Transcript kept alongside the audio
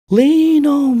Lean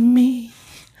on me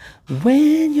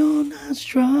when you're not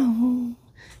strong,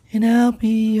 and I'll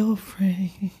be your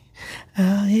friend.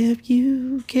 I'll help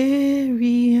you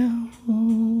carry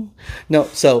on. No,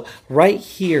 so right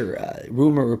here,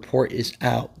 rumor report is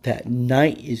out that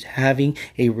Knight is having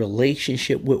a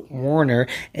relationship with Werner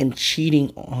and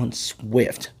cheating on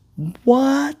Swift.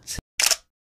 What?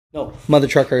 No, Mother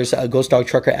Truckers, Ghost Dog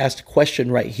Trucker asked a question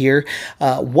right here.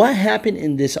 What happened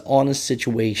in this honest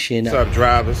situation? What's up,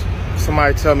 drivers?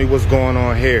 Somebody tell me what's going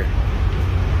on here.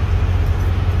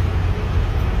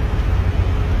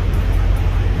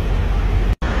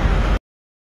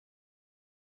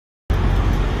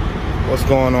 What's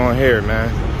going on here,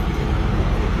 man?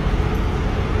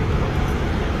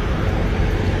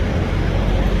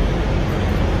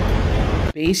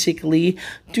 Basically,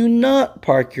 do not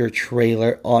park your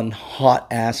trailer on hot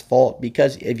asphalt,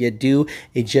 because if you do,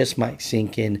 it just might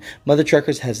sink in. Mother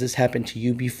Truckers, has this happened to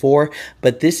you before?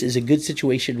 But this is a good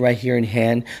situation right here in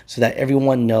hand so that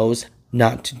everyone knows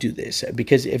not to do this.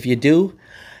 Because if you do,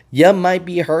 you might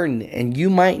be hurting and you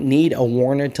might need a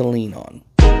Werner to lean on.